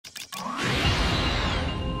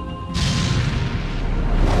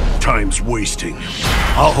Time's wasting.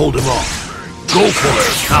 I'll hold him off. Go for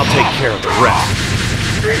it. I'll take care of the rest.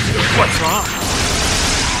 What's wrong?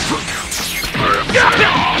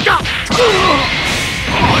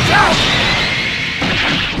 Watch out!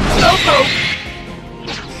 No!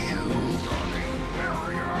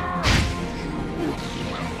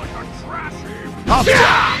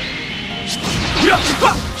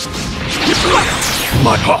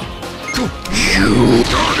 My ha! You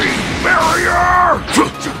dirty barrier!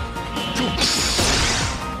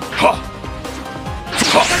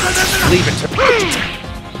 Leave it to me.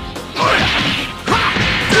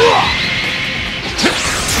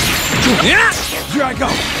 Here I go!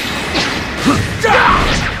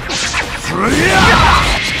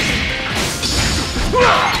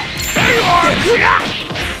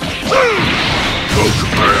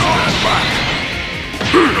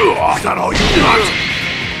 Is that all you got?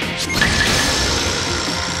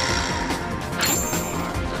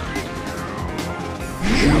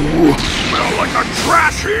 You smell like a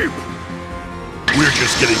trash heap! We're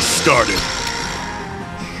just getting started.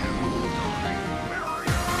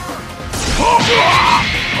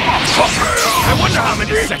 I wonder how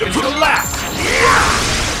many seconds it'll last.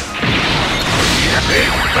 Big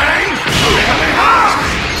bang! Kamehameha!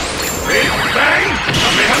 Big bang!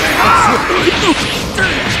 Kamehameha!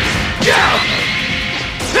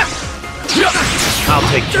 I'll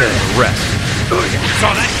take care of the rest.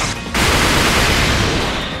 Saw that?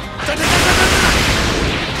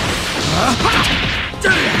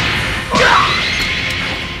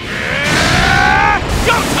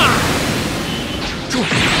 Go time!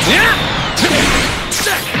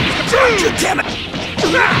 Damn it!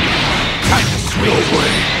 Time to swing. No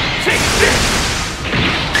way. Take this!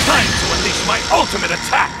 Time to unleash my ultimate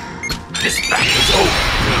attack! This battle is over.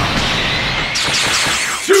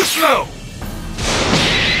 Too slow!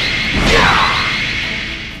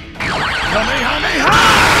 Kamehameha!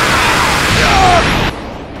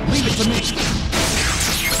 Leave it to me.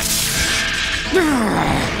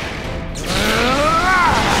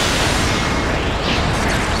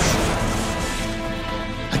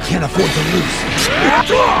 I can't afford to lose.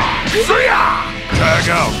 Tag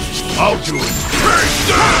out. I'll do it.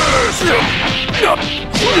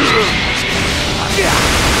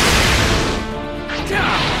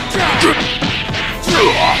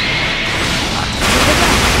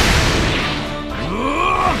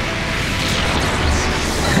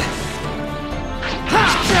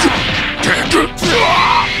 Take this!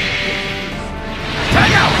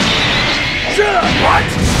 Tag out! What?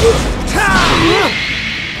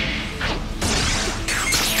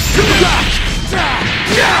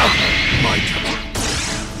 My turn.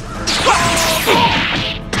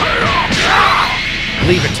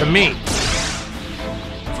 Leave it to me.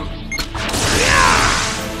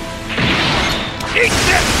 Eat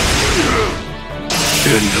this!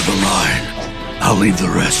 End of the line. I'll leave the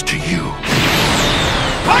rest to you.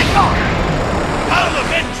 Fight on! I'll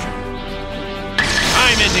avenge you!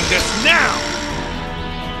 I'm ending this now!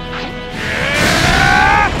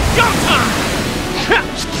 Go time!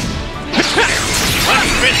 I'm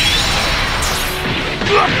finished!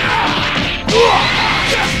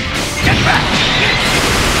 Get back!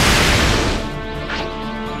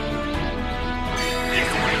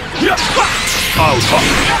 Out!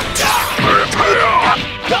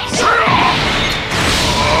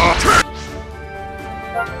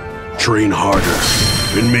 Train harder,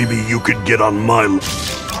 and maybe you could get on my...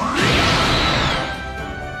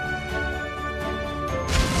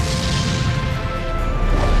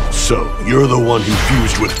 So, you're the one who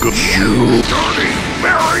fused with good... You dirty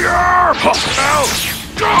barrier!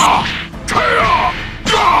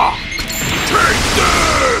 Take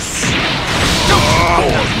this!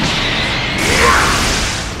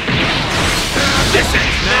 This is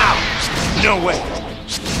now! No way!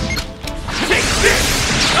 Take this!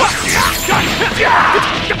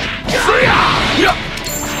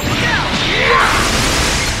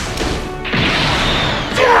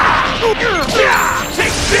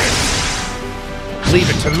 Take this! Leave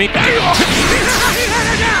it to me. Take this!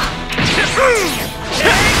 This one's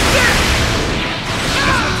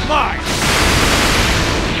mine!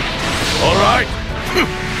 All right!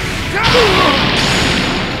 Let's go!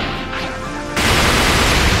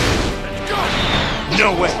 No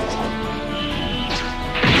way!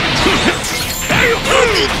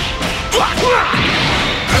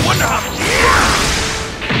 I wonder how...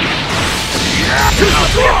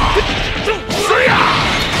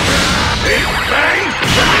 Big bang!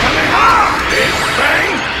 Kamehameha! Big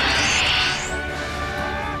bang!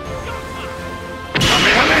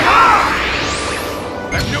 Kamehameha!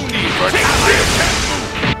 There's no need for an ally attack move!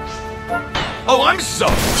 Oh, I'm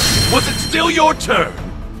sorry. Was it still your turn?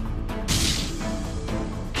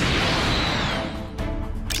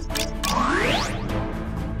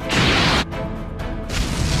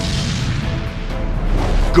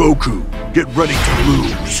 Goku, get ready to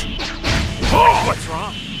lose. Oh, what's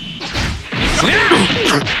wrong?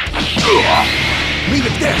 Leave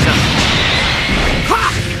it there.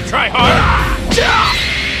 Try hard.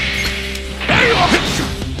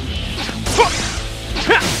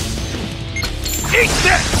 Eat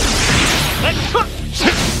this!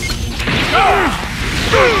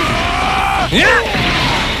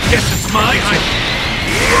 Guess it's mine.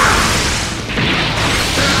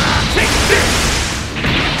 Take this!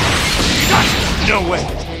 No way!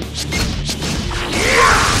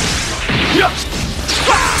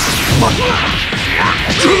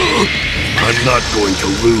 I'm not going to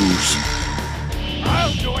lose.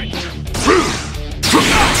 I'll do it!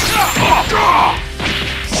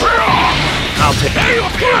 I'll take it.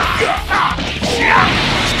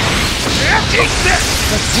 Eat this!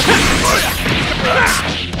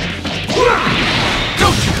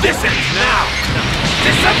 Don't you listen now!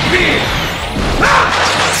 Disappear!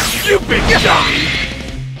 You big dummy!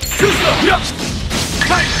 Too slow!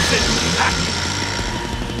 Time to sit back!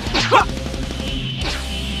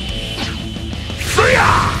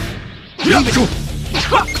 Leave it to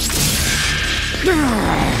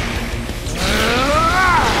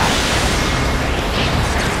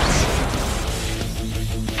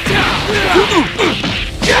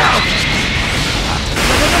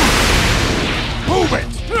Move it!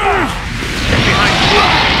 Get behind me!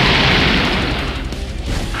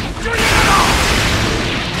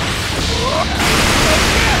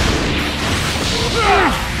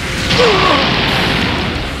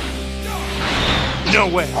 No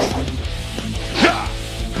way!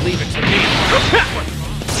 leave it to me.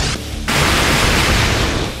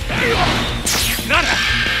 Not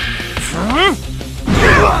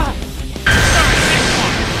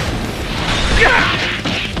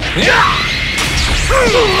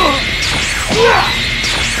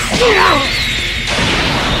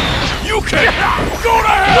You can go to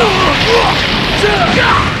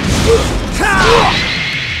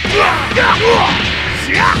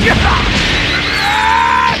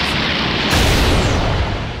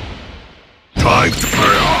Time to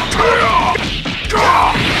pay off.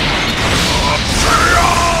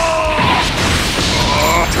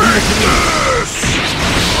 Take this!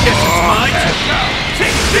 Guess it's mine to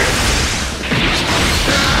take this!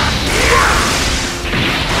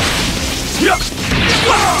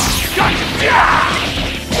 Gotcha!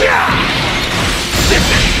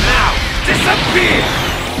 Listen now! Disappear!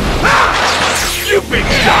 You big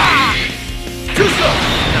dummy! Too slow!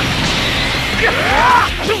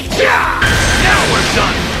 Now we're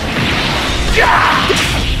done!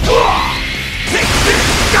 Take this!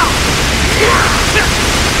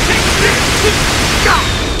 Take this!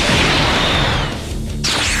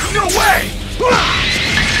 No way!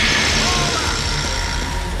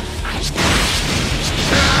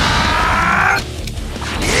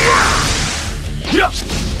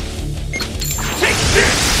 Take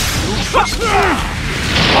this! What?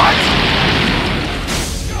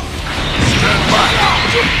 Stand back!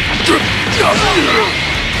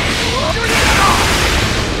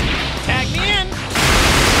 Tag me in!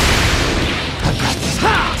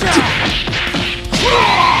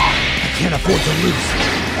 Can't afford to lose.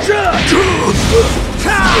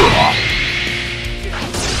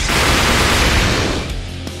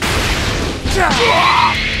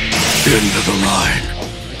 End of the line.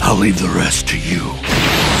 I'll leave the rest to you.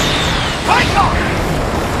 Fight on!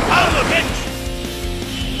 Out of it!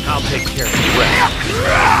 I'll take care of the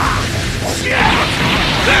rest.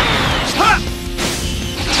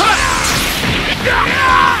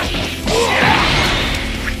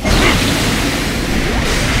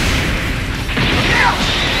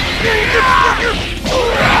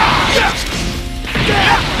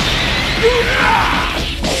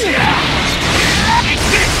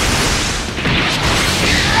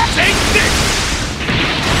 Take this!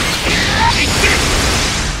 Take this!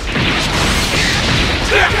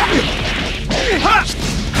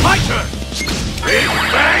 My turn! Big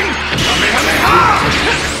bang! Kamehameha!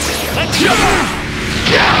 Let's go!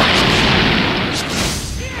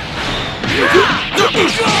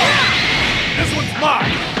 This one's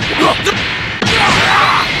mine!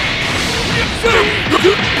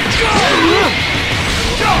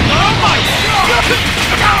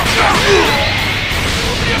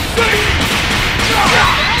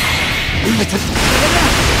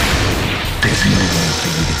 There's no way for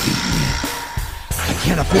you to beat me. I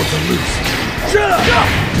can't afford to lose.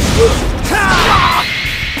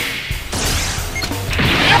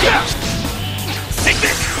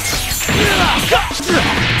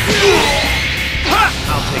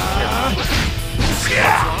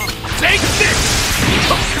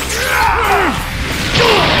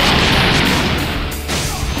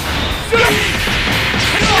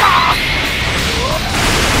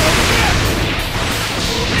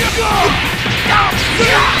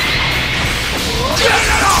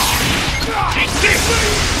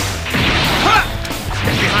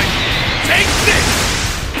 Get behind me. Take this!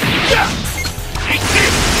 Take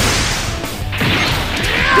this!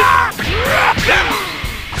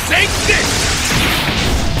 Take this!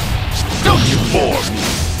 Don't you bore me!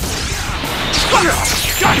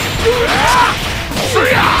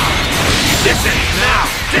 This ends now!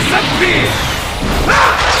 Disappear!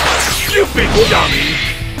 You big dummy!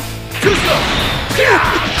 Too slow!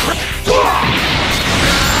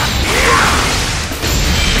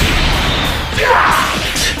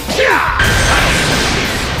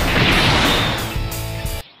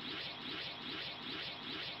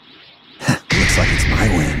 Looks like it's my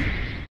win.